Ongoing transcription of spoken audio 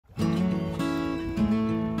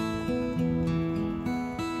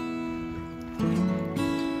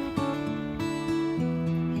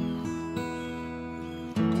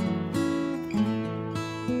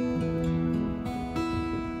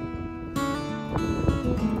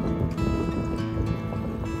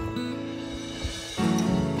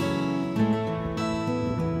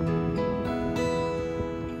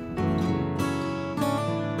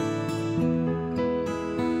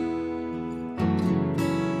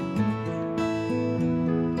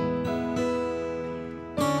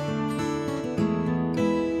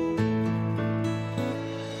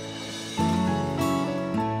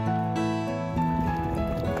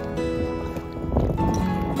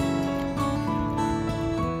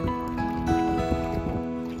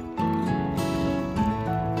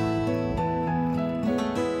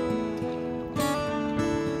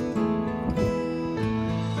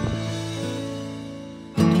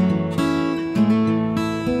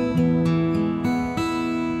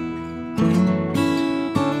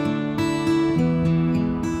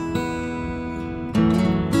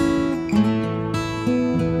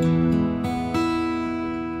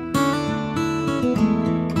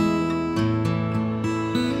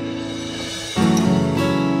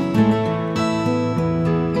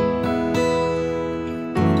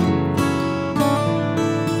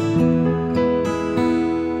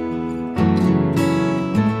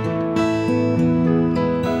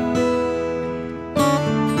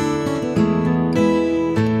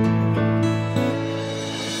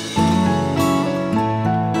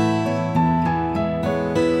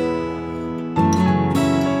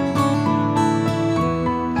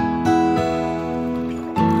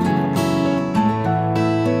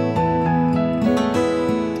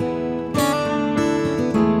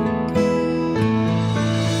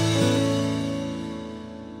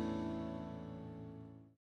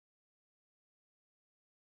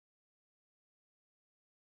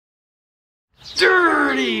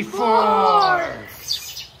Dirty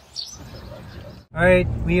Force! Alright,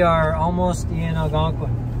 we are almost in Algonquin.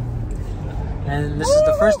 And this is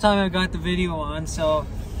the first time I got the video on, so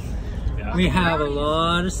we have a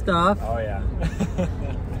lot of stuff. Oh yeah.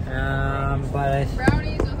 But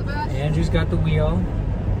Brownies are the best. Andrew's got the wheel.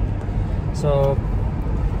 So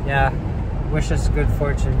yeah, wish us good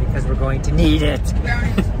fortune because we're going to need it.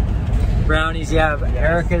 Brownies. Brownies, yeah. Yes.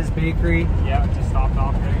 Erica's Bakery. Yeah, just stopped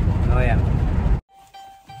off there. Oh yeah.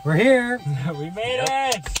 We're here. We made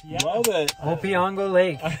it. Yeah. Love it. Opeongo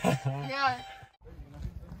Lake. Yeah.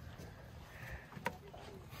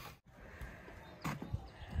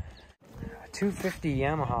 A 250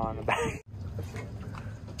 Yamaha on the back.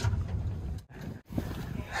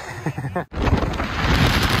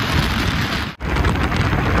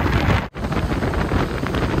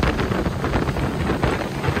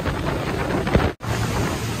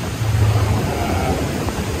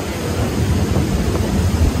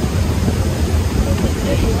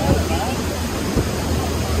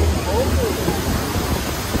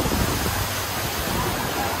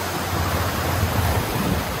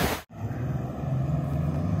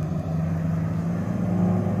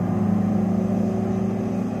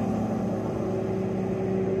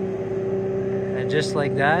 Just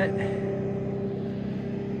like that,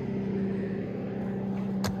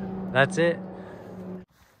 that's it.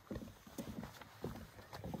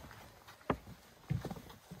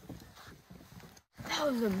 That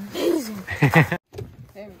was amazing. There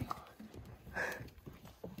we go.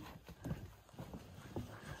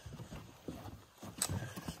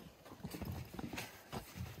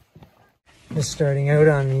 Just starting out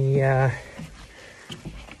on the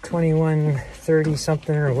 2130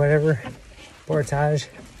 something or whatever. Portage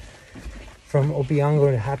from Opeongo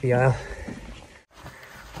to Happy Isle.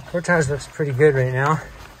 Portage looks pretty good right now.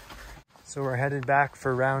 So we're headed back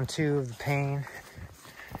for round 2 of the pain.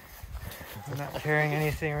 I'm not carrying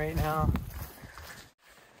anything right now.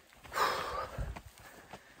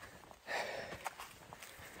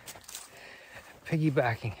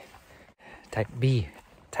 Piggybacking. Type B.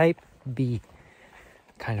 Type B.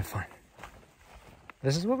 Kind of fun.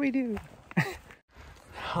 This is what we do.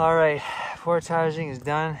 All right, portaging is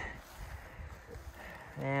done,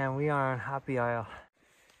 and we are on Happy Isle.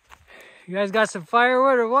 You guys got some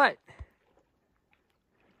firewood or what?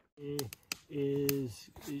 It's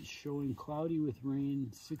showing cloudy with rain,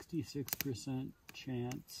 66%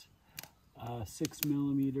 chance, 6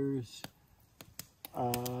 millimeters,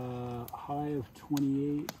 high of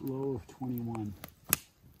 28, low of 21.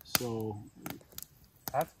 So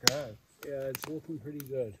that's good. Yeah, it's looking pretty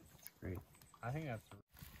good. That's great. I think that's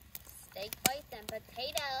Steak bites and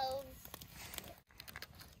potatoes.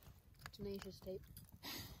 Tenacious tape.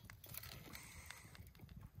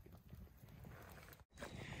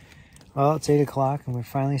 Well, it's 8 o'clock and we're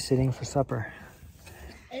finally sitting for supper.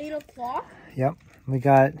 8 o'clock? Yep, we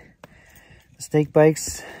got the steak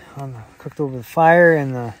bites cooked over the fire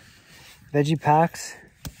and the veggie packs.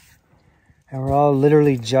 And we're all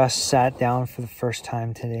literally just sat down for the first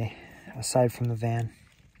time today, aside from the van.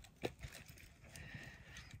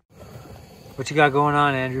 What you got going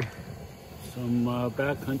on, Andrew? Some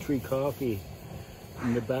backcountry coffee.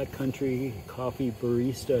 I'm the backcountry coffee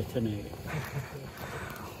barista tonight.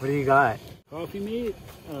 What do you got? Coffee mate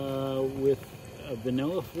with a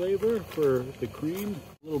vanilla flavor for the cream,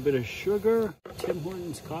 a little bit of sugar, Tim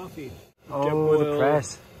Hortons coffee. Oh, the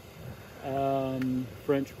press.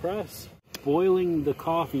 French press. Boiling the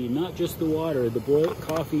coffee, not just the water, the boiled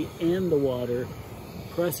coffee and the water,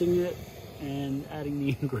 pressing it and adding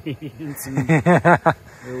the ingredients, and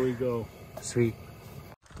there we go. Sweet.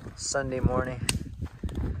 Sunday morning.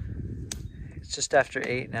 It's just after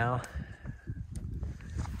 8 now.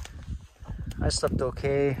 I slept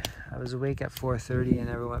okay. I was awake at 4:30 and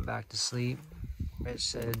never went back to sleep. Rich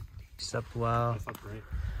said he slept well. I slept great.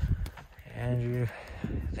 Andrew,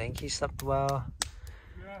 I think he slept well.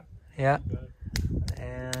 Yeah. Yeah.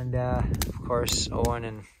 And of course, Owen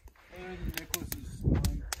and...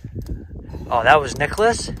 Oh, that was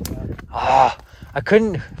Nicholas? Oh, I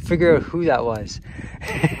couldn't figure out who that was.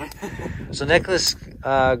 So Nicholas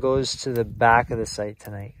goes to the back of the site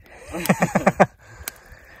tonight.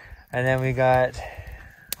 And then we got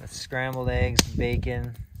the scrambled eggs,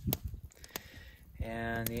 bacon,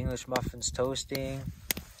 and the English muffins toasting.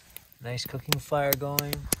 Nice cooking fire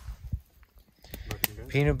going.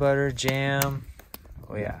 Peanut butter, jam.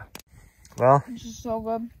 Oh yeah. Well. This is so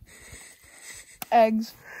good.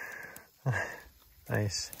 Eggs.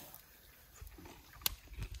 Nice.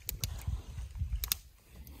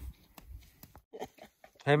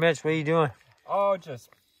 Hey Mitch, what are you doing? Oh, just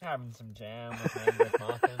having some jam with an English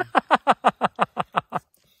muffin.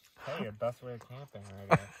 best way of camping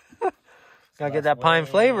right here. Gotta get that pine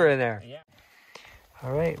flavor in there. Yeah.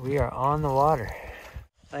 All right, we are on the water.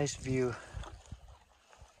 Nice view.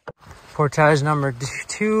 Portage number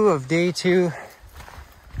 2 of day 2.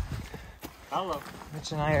 Hello.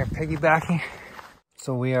 Mitch and I are piggybacking.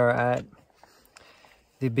 So we are at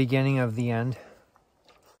the beginning of the end.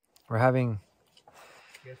 We're having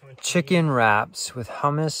chicken wraps with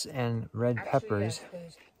hummus and red peppers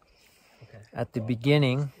at the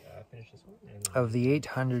beginning of the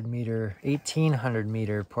 1800 meter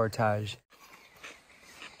portage.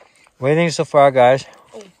 What do you think so far, guys?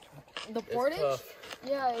 Oh, the portage?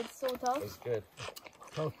 Yeah, it's so tough. It's good.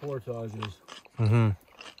 Tough portages. Mm-hmm.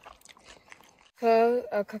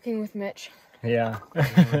 Cooking with Mitch. Yeah.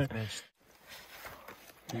 Does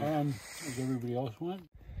everybody else want?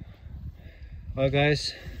 Well,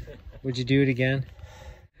 guys, would you do it again?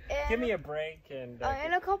 Give me a break and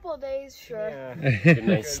In a couple of days, sure. yeah. Good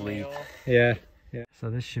Good sleep. Yeah. Yeah. So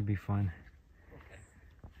this should be fun.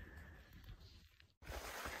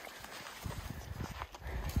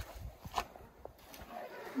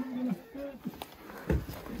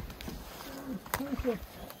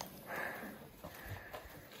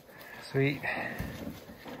 Sweet.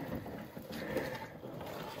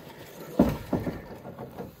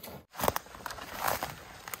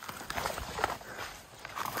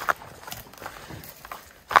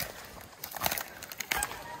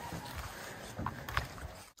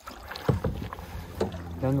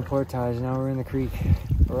 Done the portage, now we're in the creek.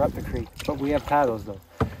 We're up the creek, but we have paddles though.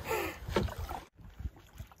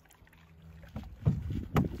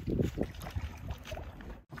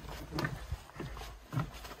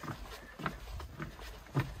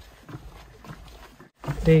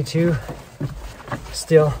 Day 2,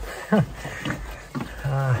 still.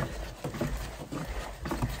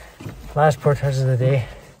 Last portage of the day.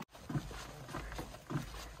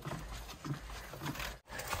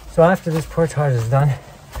 So after this portage is done,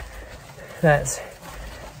 that's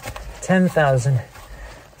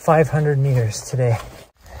 10,500 meters today.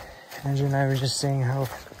 Andrew and I were just saying how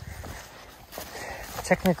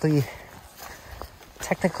technical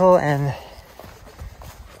and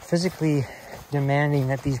physically demanding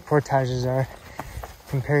that these portages are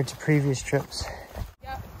compared to previous trips.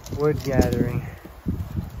 Yep. Wood gathering.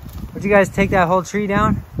 Would you guys take that whole tree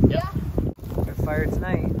down? Yeah. Good fire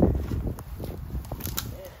tonight.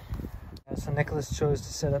 So Nicholas chose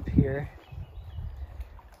to set up here.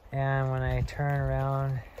 And when I turn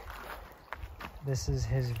around, this is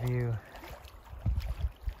his view.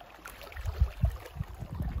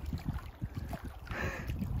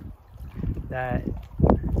 That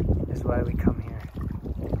is why we come here.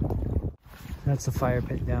 That's the fire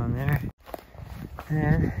pit down there.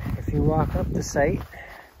 And if you walk up the site,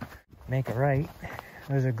 make a right,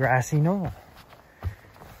 there's a grassy knoll,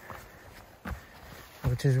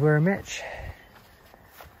 which is where Mitch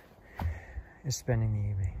is spending the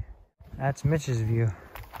evening. That's Mitch's view.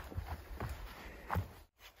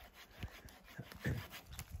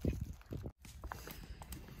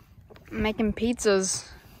 Making pizzas.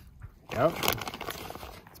 Yep.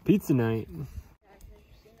 It's pizza night.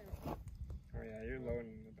 Oh yeah, you're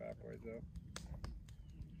loading the bad boys up.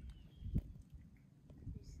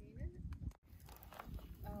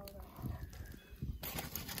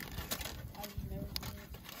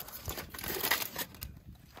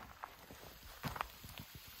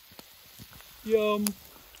 Yum.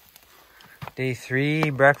 Day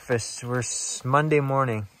 3 breakfast. We're Monday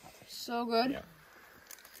morning. So good. Yeah.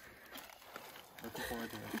 Looking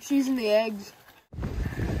forward to it. Cheese and the eggs.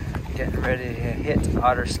 Getting ready to hit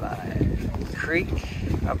Otterslide Creek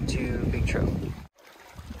up to Big Trout.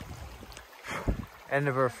 End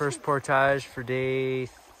of our first portage for day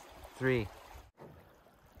 3.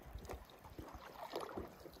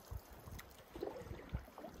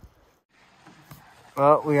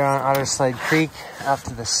 Well, we are on Otterslide Creek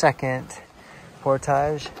after the second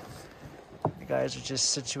portage. The guys are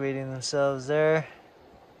just situating themselves there.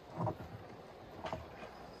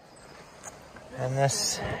 And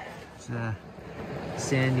this is a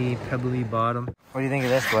sandy, pebbly bottom. What do you think of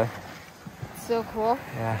this, boy? So cool.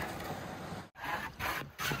 Yeah.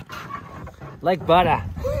 Like butter.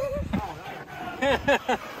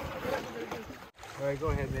 Alright, go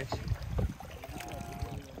ahead, Mitch.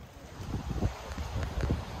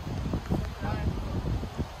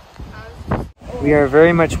 We are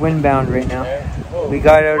very much windbound right now. We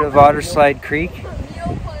got out of Otterslide Creek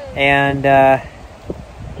and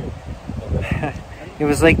it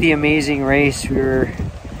was like the Amazing Race. We were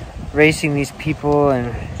racing these people,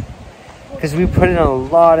 and because we put in a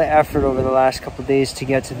lot of effort over the last couple of days to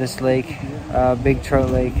get to this lake, Big Trout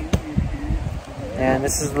Lake, And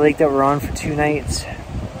this is the lake that we're on for 2 nights.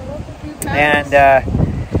 And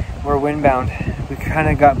we're windbound. We kind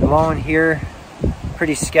of got blown here,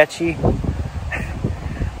 pretty sketchy.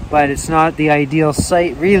 But it's not the ideal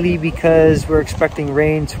site really because we're expecting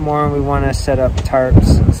rain tomorrow and we want to set up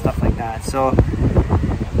tarps and stuff like that. So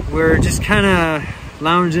we're just kind of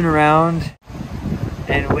lounging around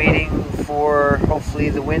and waiting for hopefully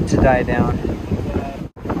the wind to die down.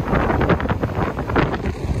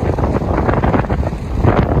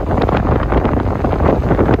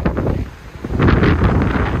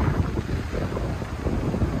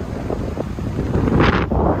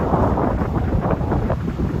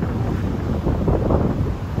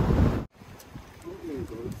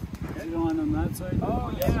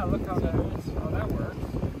 Oh yeah, look how that is. Oh, that works.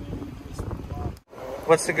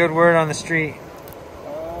 What's the good word on the street?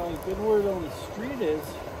 Good word on the street is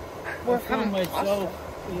I found myself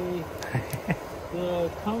the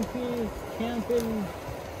comfy camping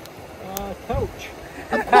couch.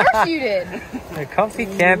 Of course you did. A comfy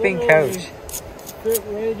camping couch. Fit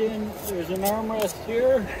right in. There's an armrest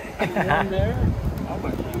here and one there. How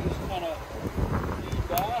much? You just kind of lean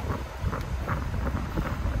back.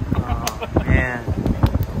 Oh man.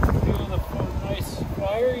 Doing a nice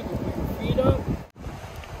fire. You can put your feet up.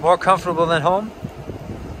 More comfortable than home?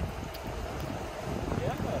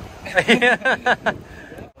 Yeah.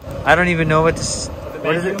 I don't even know what this.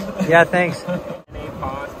 What is it? Yeah, thanks.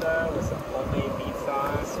 Pasta with some lovely meat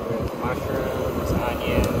sauce with mushrooms,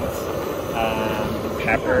 onions,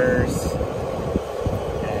 peppers,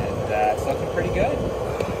 and it's looking pretty good.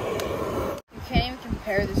 You can't even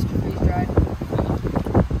compare this to freeze-dried.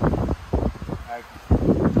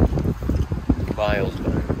 Miles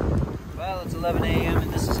better. Well, it's 11 a.m.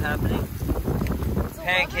 and this is happening.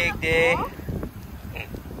 Pancake day.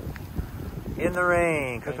 In the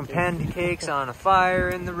rain. Cooking pancakes on a fire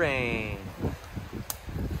in the rain.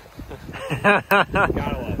 Gotta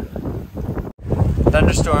love it.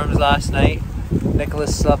 Thunderstorms last night.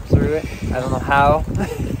 Nicholas slept through it. I don't know how.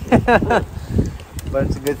 But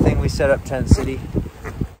it's a good thing we set up Tent City.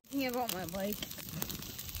 Thinking about my bike.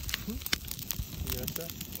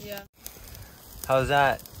 Yeah. How's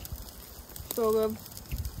that? So good.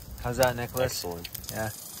 How's that, Nicholas? Excellent.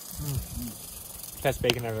 Yeah. Best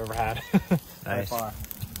bacon I've ever had. Nice. By far.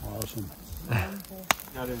 Awesome.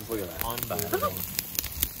 Now just look at that.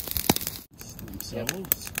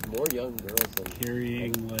 Themselves More young girls than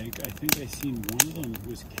carrying, like, I think I seen one of them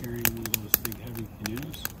was carrying one of those big heavy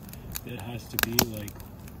canoes that has to be like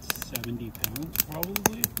 70 pounds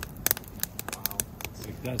probably. wow.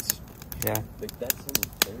 Like that's Yeah. Like that's only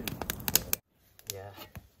 30. Yeah.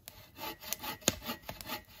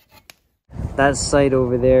 That site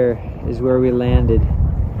over there is where we landed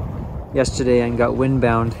yesterday and got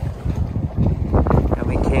windbound. And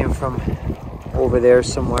we came from over there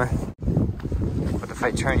somewhere. But if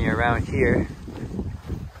I turn you around here,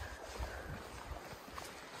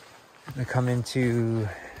 we come into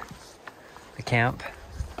the camp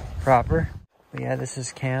proper. But yeah, this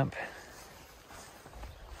is camp.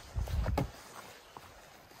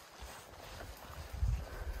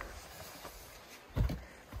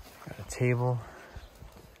 Got a table,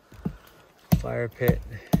 fire pit.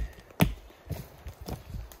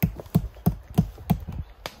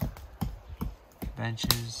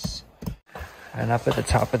 Benches. And up at the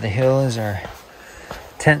top of the hill is our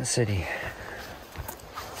tent city.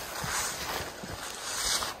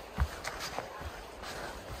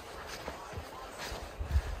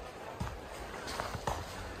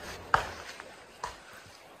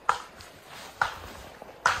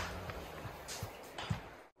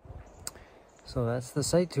 So that's the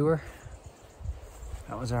site tour.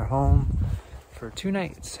 That was our home for 2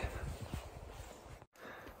 nights.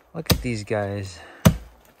 Look at these guys.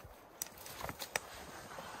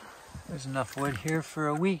 There's enough wood here for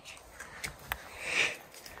a week.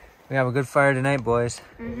 We have a good fire tonight, boys.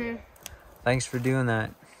 Mm-hmm. Thanks for doing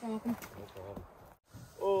that. Welcome. No problem.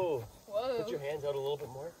 Oh, Whoa. put your hands out a little bit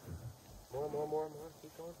more. More.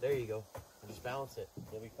 Keep going. There you go. And just balance it.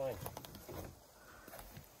 You'll be fine.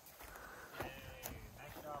 Hey,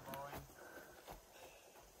 nice job, Owen.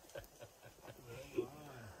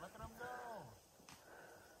 Look at him go.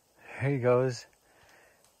 Here he goes.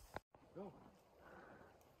 Go.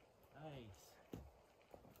 Nice.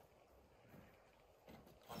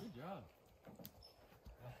 Good job.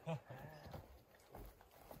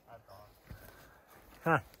 That's awesome.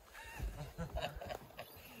 Huh.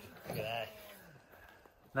 Look at that.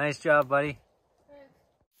 Nice job, buddy.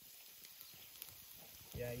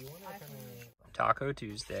 Yeah, you want to kind of... Taco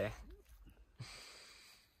Tuesday.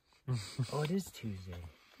 Oh, it is Tuesday.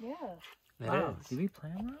 Yeah. It Wow. is. Did we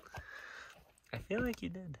plan that? I feel like you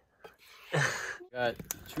did. Got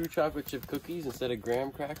 2 chocolate chip cookies instead of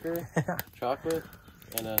graham cracker chocolate,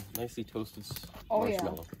 and a nicely toasted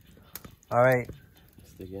marshmallow. All right.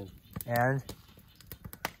 Let's dig in. And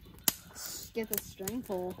Get the string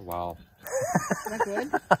full. Wow. Is that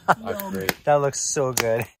good? That's great. that looks so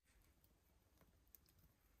good.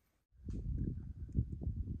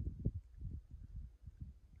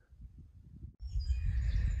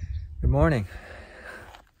 Good morning.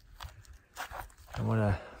 And what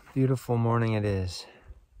a beautiful morning it is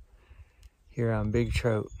here on Big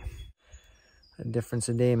Trout. A difference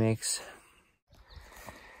a day makes.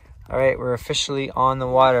 All right, we're officially on the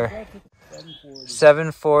water.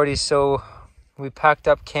 7:40, so we packed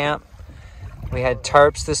up camp. We had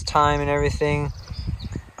tarps this time and everything.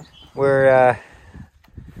 We're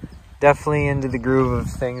definitely into the groove of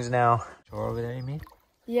things now. Shore over there, you mean?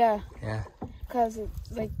 Yeah. Yeah. Because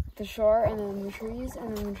it's like the shore and then the trees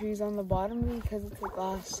and then the trees on the bottom because it's a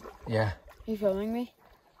glass. Yeah. Are you filming me?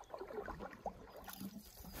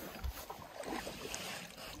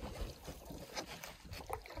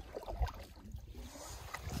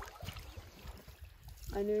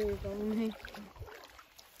 I knew you were filming me.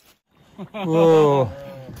 Whoa.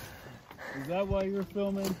 Is that why you were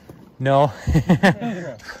filming? No.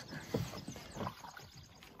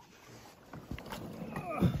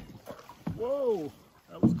 Whoa,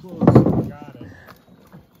 that was close. Got it.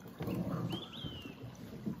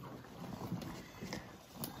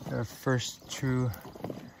 Our first true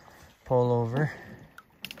pull over.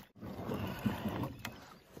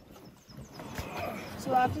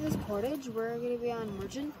 So after this portage, we're going to be on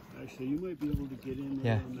Merchant. Actually, you might be able to get in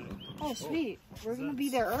there on that. Oh, sweet. We're going to be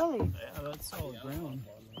there early. Yeah, that's solid ground.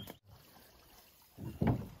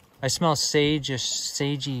 I smell sage-ish,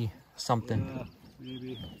 sagey something. Yeah,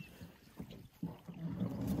 maybe.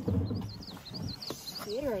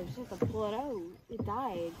 Peter, I just have to pull it out. It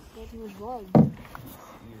died. Got too much blood.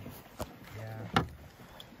 Yeah.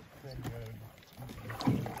 Pretty good.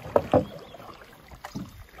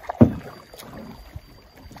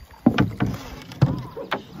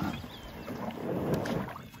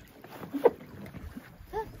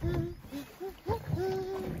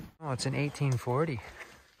 Oh, it's an 1840.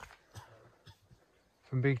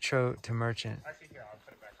 From Big Trout to Merchant. Actually, here, I'll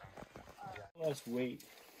put it back on. Let's wait.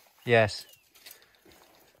 Yes.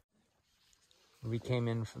 We came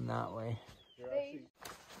in from that way.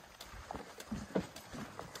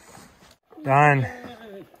 Done.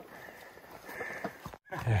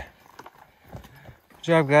 Good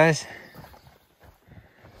job, guys.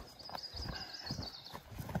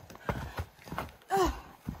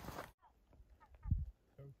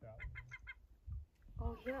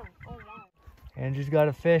 Oh, yeah. Oh, wow. Andrew's got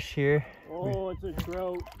a fish here. Oh, it's a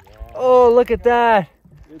trout. Oh, look at that.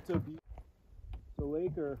 It's a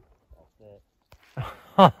laker.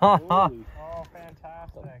 Oh, Holy. Oh,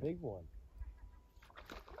 fantastic. A big one.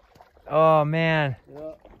 man.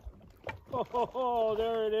 Yeah. Oh,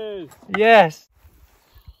 there it is. Yes.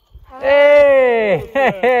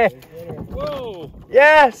 Hey! Whoa!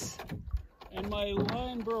 Yes! And my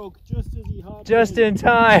line broke just as he hopped Just in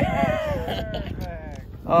time. Perfect.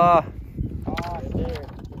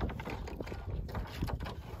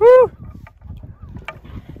 Woo!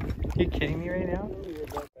 You kidding me right now?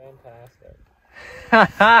 Fantastic.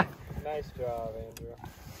 Nice job, Andrew.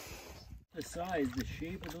 The size, the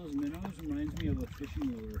shape of those minnows reminds me of a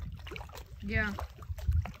fishing lure. Yeah.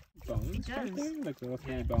 Bones? It does. Like little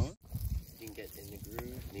tiny bones? You can get in the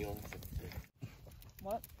groove and you almost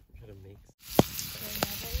What? try to make.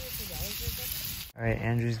 All right,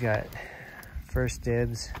 Andrew's got first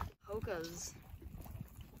dibs. Hokas.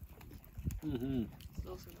 Mm-hmm.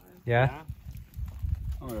 Still survive. Yeah?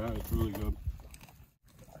 Oh yeah, it's really good.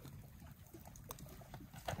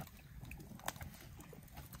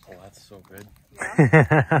 Oh, that's so good.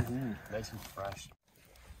 Mm-hmm. Nice and fresh.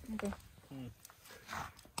 Okay.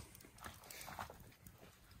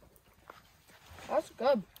 That's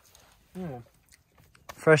good.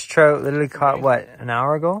 Fresh trout literally caught, what, an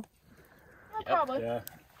hour ago? Yep. Probably. Yeah.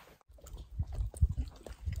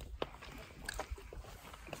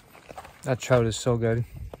 That trout is so good.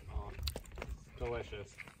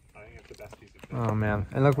 Delicious. I think it's the best piece of fish. Oh, man.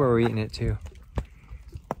 And look where we're eating it, too.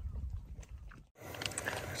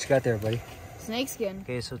 What you got there, buddy? Snakeskin.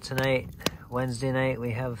 Okay, so tonight, Wednesday night,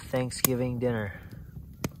 we have Thanksgiving dinner.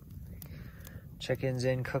 Chicken's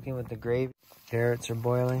in, cooking with the gravy. Carrots are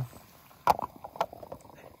boiling.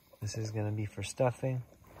 This is gonna be for stuffing.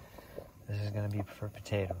 This is gonna be for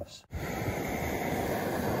potatoes.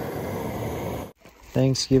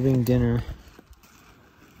 Thanksgiving dinner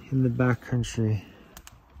in the backcountry.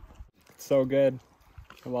 So good.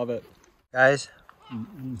 I love it. Guys?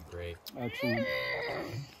 Great. Excellent.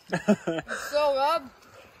 It's so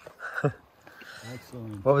good.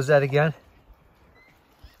 Excellent. What was that again?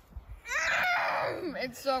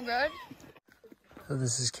 It's so good. So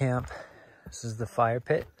this is camp. This is the fire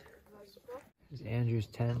pit. This is Andrew's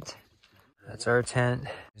tent. That's our tent.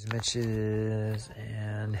 There's Mitch's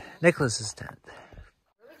and Nicholas's tent.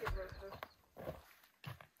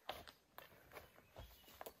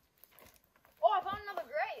 Oh, I found another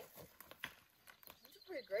grate. It's a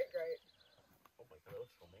pretty great grate.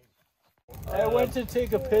 I went to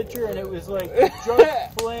take a picture and it was like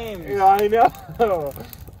just flames. Yeah, I know.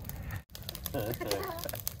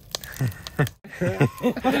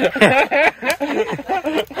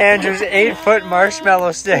 Andrew's 8-foot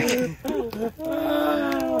marshmallow stick.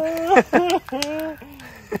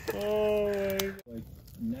 Like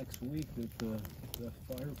next week that the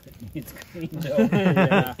fire pit needs cleaned out.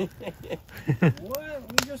 Yeah.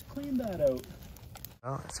 What? We just cleaned that out.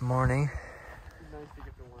 Well, it's morning.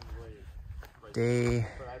 Day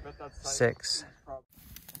 6.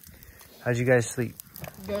 How'd you guys sleep?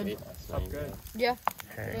 Good. Good. Yeah.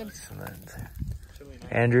 Excellent.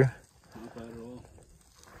 Andrew? Not bad at all.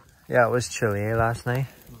 Yeah, it was chilly, last night?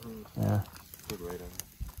 Yeah. Good right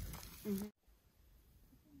on.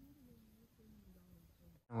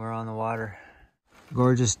 We're on the water.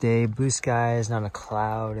 Gorgeous day, blue skies, not a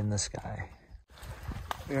cloud in the sky.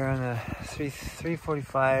 We're on a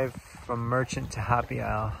 3:45 from Merchant to Happy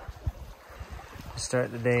Isle.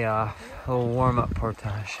 Start the day off. A little warm-up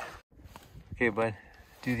portage. Okay, bud.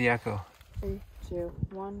 Do the echo. 3, 2,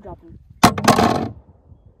 1, dropping.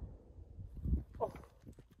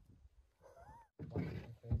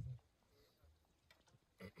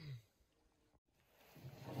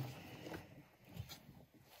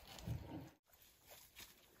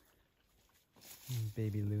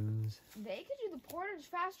 Baby loons. They could do the portage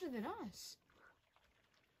faster than us.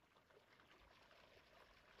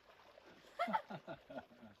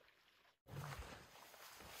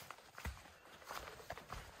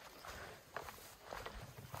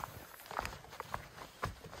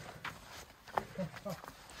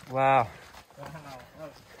 Wow.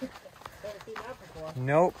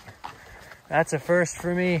 Nope. That's a first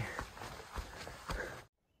for me.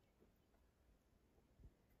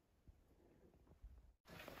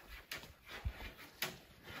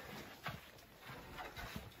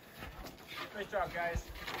 Great job, guys.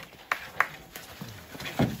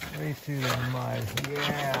 Right through the mud.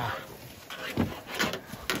 Yeah.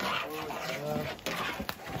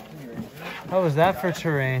 How was that for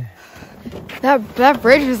terrain? That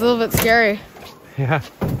bridge was a little bit scary. Yeah.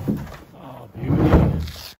 Oh, beauty.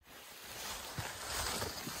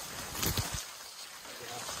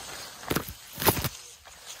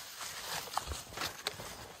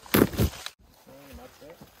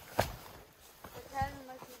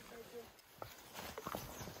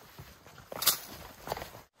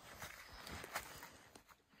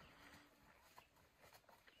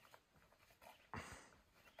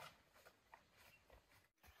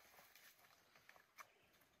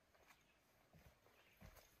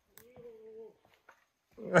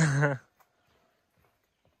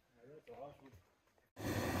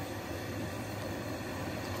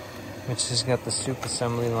 Which has got the soup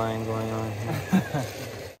assembly line going on here.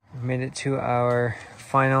 We made it to our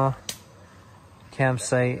final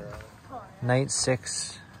campsite, night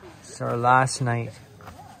 6. It's our last night.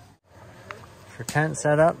 For tent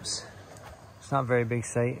setups, it's not a very big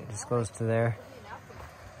site, it just goes to there.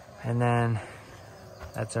 And then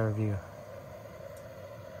that's our view.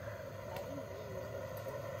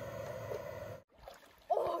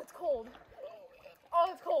 Oh, it's cold.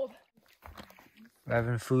 Oh, it's cold. We're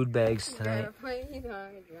having food bags tonight.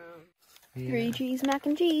 3 cheese mac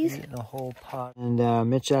and cheese. Eating a whole pot. And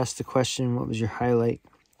Mitch asked the question, what was your highlight?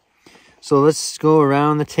 So let's go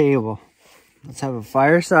around the table. Let's have a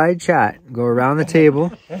fireside chat. Go around the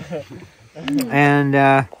table. And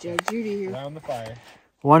Judge Judy here. Around the fire.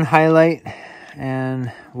 one highlight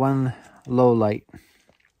and one low light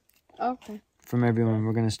Okay. from everyone.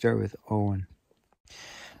 We're going to start with Owen.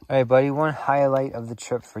 All right, buddy. One highlight of the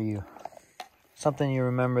trip for you. Something you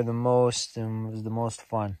remember the most and was the most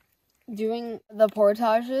fun. Doing the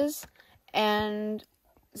portages and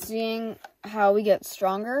seeing how we get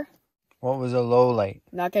stronger. What was a low light?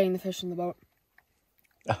 Not getting the fish in the boat.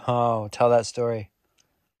 Oh, tell that story.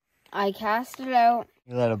 I cast it out.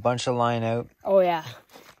 You let a bunch of line out. Oh, yeah.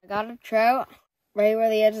 I got a trout right where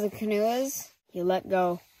the edge of the canoe is. You let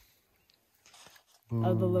go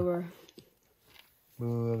of the lure.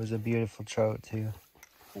 Ooh, it was a beautiful trout too.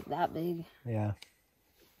 Like that big. Yeah.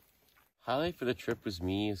 Highlight for the trip was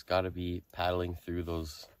me. It's got to be paddling through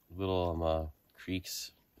those little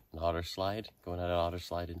creeks, an Otterslide, going out of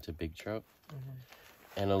Otterslide into big trout.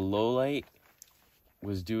 And a lowlight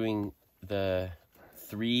was doing the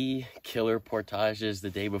 3 killer portages the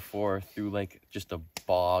day before through like just a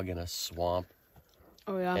bog and a swamp.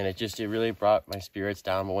 Oh yeah. And it really brought my spirits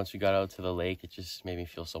down. But once we got out to the lake, it just made me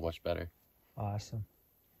feel so much better. Awesome.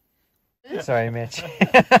 Sorry, Mitch.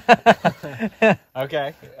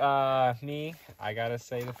 Okay, me, I gotta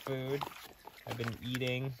say the food. I've been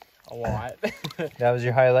eating a lot. That was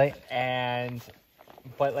your highlight?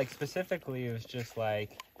 But like specifically, it was just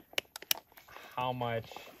like how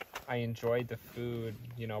much I enjoyed the food,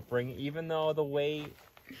 you know, even though the weight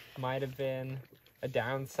might have been a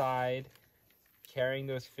downside, carrying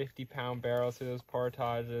those 50-pound barrels through those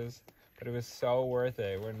portages, but it was so worth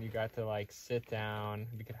it when you got to like sit down.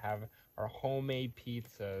 We could have our homemade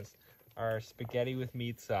pizzas, our spaghetti with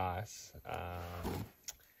meat sauce.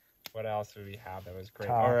 What else did we have that was great?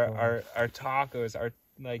 Our tacos, our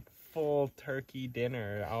like full turkey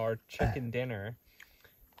dinner, our chicken dinner,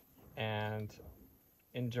 and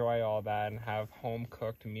enjoy all that and have home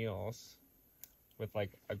cooked meals with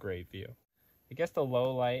like a great view. I guess the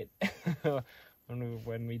low light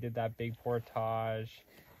when we did that big portage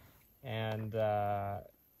and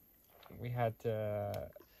we had to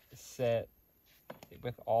sit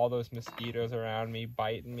with all those mosquitoes around me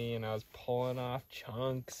biting me, and I was pulling off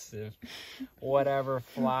chunks of whatever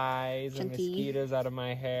flies and mosquitoes out of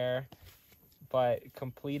my hair, but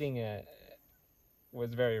completing it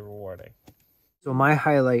was very rewarding. So my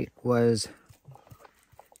highlight was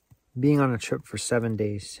being on a trip for 7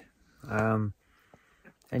 days, and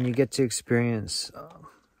you get to experience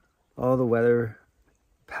all the weather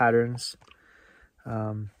patterns,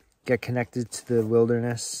 get connected to the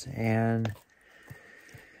wilderness, and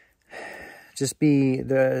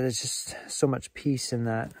there's just so much peace in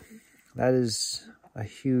that. That is a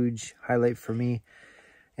huge highlight for me.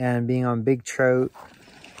 And being on big trout.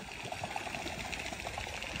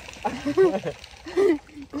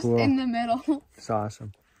 Just Cool. in the middle. It's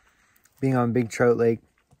awesome. Being on Big Trout Lake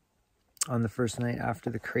on the first night after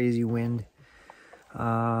the crazy wind,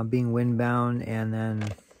 being windbound, and then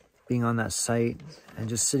being on that site and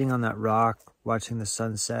just sitting on that rock watching the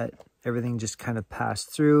sunset. Everything just kind of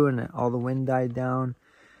passed through and all the wind died down,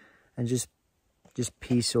 and just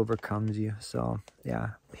peace overcomes you. So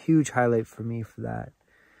yeah, huge highlight for me for that.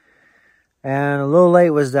 And a little late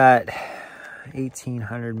was that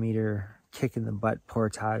 1,800 meter kick in the butt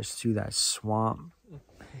portage through that swamp.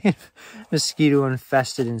 Mosquito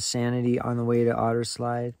infested insanity on the way to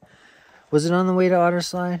Otterslide. Was it on the way to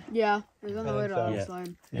Otterslide? Yeah, it was on the way to so.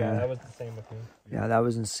 Otterslide. Yeah, that was the same with me. Yeah, that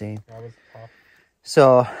was insane. That was tough.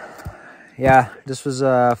 So yeah, this was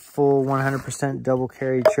a full 100% double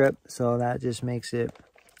carry trip. So that just makes it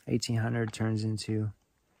 1,800 turns into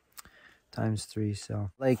 ×3. So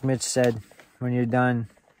like Mitch said, when you're done,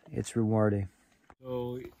 it's rewarding.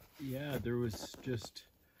 So yeah, there was just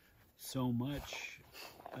so much.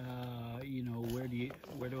 You know, where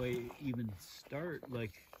do I even start?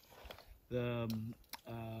 Like the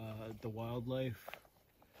wildlife,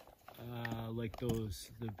 like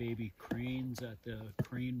the baby cranes at the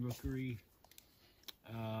crane rookery,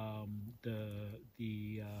 the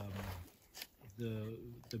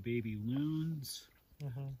baby loons,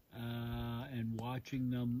 and watching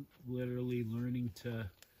them literally learning to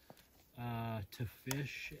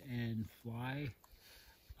fish and fly,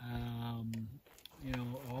 you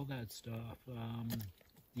know, all that stuff.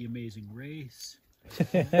 The Amazing Race.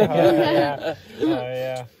 Yeah.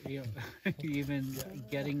 You know, even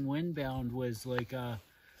getting windbound was like a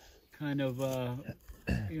kind of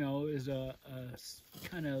you know, is a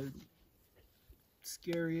kind of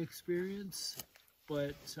scary experience,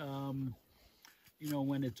 but you know,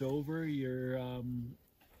 when it's over, you're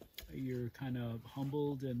kind of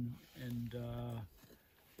humbled and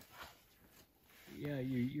yeah,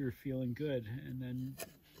 you're feeling good. And then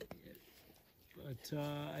but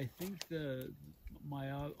I think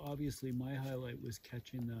obviously my highlight was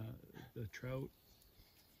catching the trout.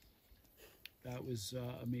 That was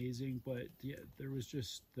amazing. But yeah, there was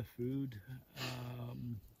just the food,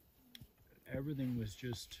 everything was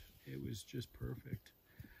just, it was just perfect.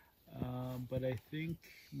 But I think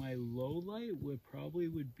my low light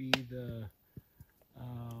would be the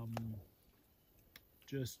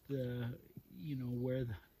just the, you know, where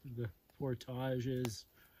the portage is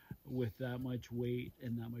with that much weight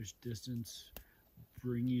and that much distance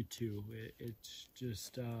bring you to. It's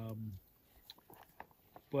just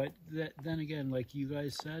but then again, like you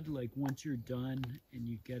guys said, like once you're done and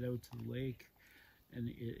you get out to the lake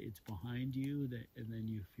and it's behind you, and then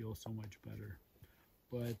you feel so much better.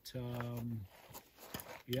 But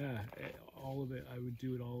Yeah, all of it. I would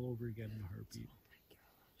do it all over again in a heartbeat.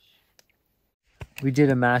 We did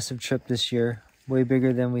a massive trip this year, way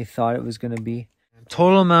bigger than we thought it was going to be.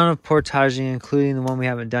 Total amount of portaging, including the one we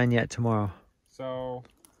haven't done yet, tomorrow. So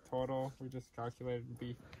total, we just calculated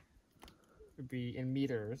would be in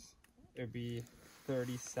meters. It'd be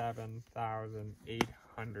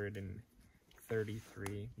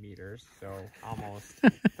 37,833 meters. So almost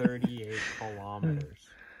 38 kilometers.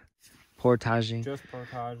 Portaging. Just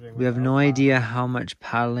portaging. We have no idea how much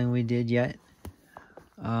paddling we did yet.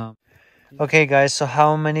 Okay, guys, so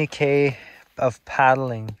how many K of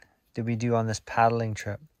paddling did we do on this paddling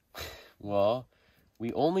trip? Well,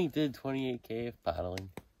 we only did 28K of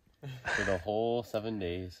paddling for the whole 7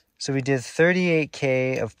 days. So we did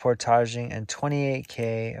 38K of portaging and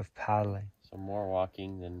 28K of paddling. So more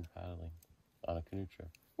walking than paddling on a canoe trip.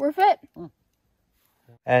 Worth it.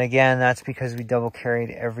 And again, that's because we double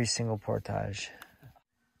carried every single portage.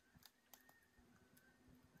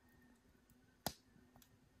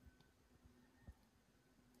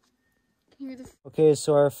 Okay,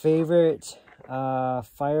 so our favorite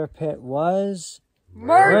fire pit was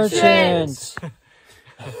Merchant.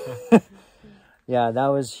 Yeah, that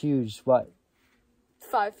was huge. What?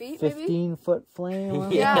 5 feet, maybe? 15-foot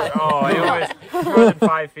flame? Yeah. Oh, it was more than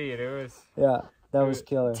 5 feet. It was. Yeah, that was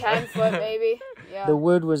killer. 10 foot, maybe. Yeah. The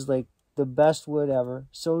wood was like the best wood ever.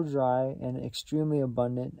 So dry and extremely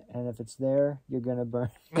abundant. And if it's there, you're going to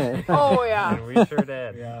burn it. Oh, yeah. And we sure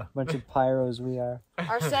did. Yeah, bunch of pyros we are.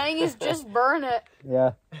 Our saying is just burn it.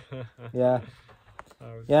 Yeah, yeah.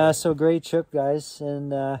 Yeah, so great trip, guys.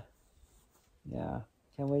 And yeah,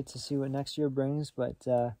 can't wait to see what next year brings. But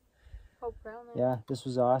yeah, this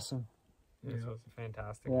was awesome. This was a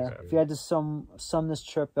fantastic Yeah, trip. if you had to sum this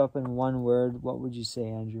trip up in one word, what would you say,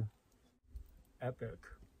 Andrew? Epic.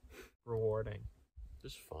 Rewarding.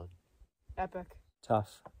 Just fun. Epic.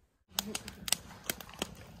 Tough.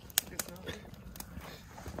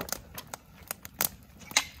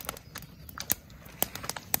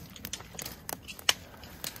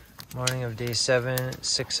 Morning of day 7,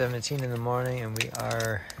 6:17 in the morning, and we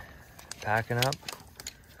are packing up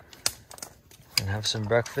and have some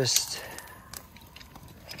breakfast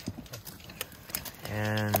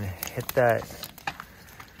and hit that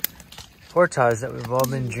portage that we've all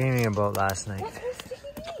been dreaming about last night.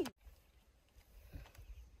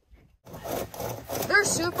 They're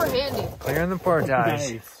super handy. Clearing the portage.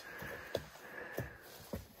 Nice.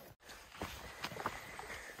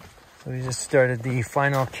 So we just started the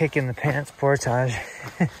final kick in the pants portage.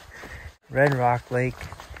 Red Rock Lake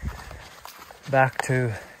back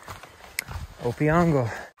to Opeongo.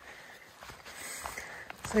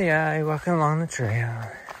 So yeah, you're walking along the trail.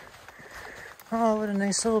 Oh, what a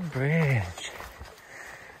nice little bridge.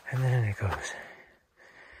 And then it goes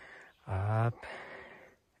up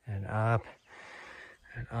and up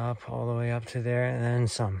and up all the way up to there, and then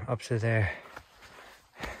some up to there.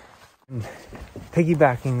 And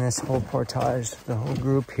piggybacking this whole portage, the whole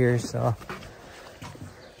group here, so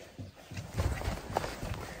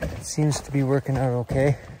it seems to be working out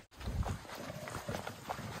okay.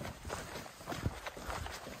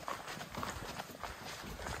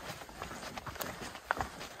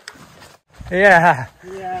 Yeah.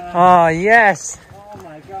 Yeah. Oh, yes. Oh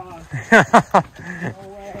my God. No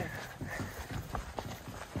way.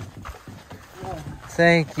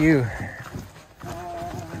 Thank you.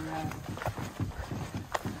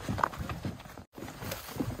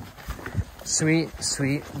 Sweet,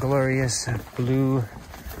 sweet, glorious blue,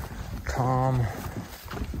 calm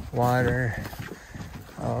water.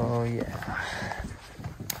 Oh, yeah.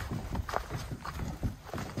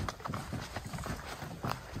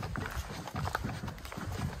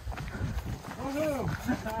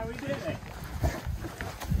 Woohoo! We did it.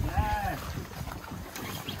 Yeah.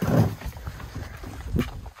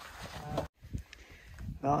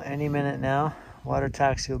 Well, any minute now, water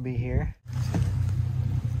taxi will be here.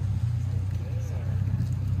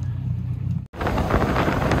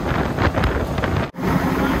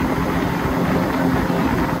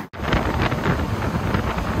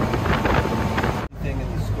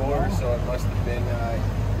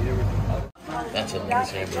 That's a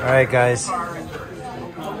nice hamburger. All right, guys.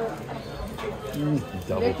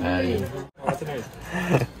 Double patty.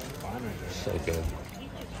 So good.